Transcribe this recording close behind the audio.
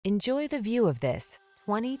Enjoy the view of this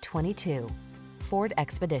 2022 Ford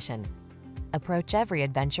Expedition. Approach every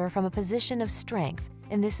adventure from a position of strength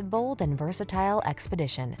in this bold and versatile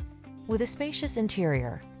Expedition. With a spacious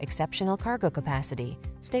interior, exceptional cargo capacity,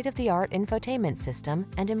 state-of-the-art infotainment system,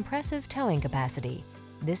 and impressive towing capacity,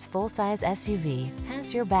 this full-size SUV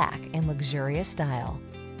has your back in luxurious style.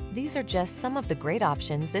 These are just some of the great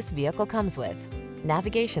options this vehicle comes with: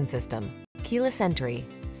 navigation system, keyless entry,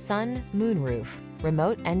 sun, moonroof,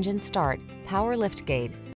 remote engine start, power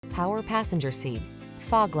liftgate, power passenger seat,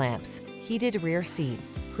 fog lamps, heated rear seat,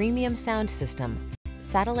 premium sound system,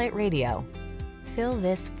 satellite radio. Fill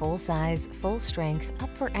this full-size, full-strength,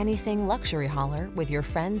 up-for-anything luxury hauler with your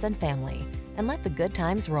friends and family and let the good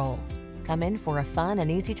times roll. Come in for a fun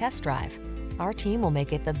and easy test drive. Our team will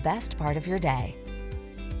make it the best part of your day.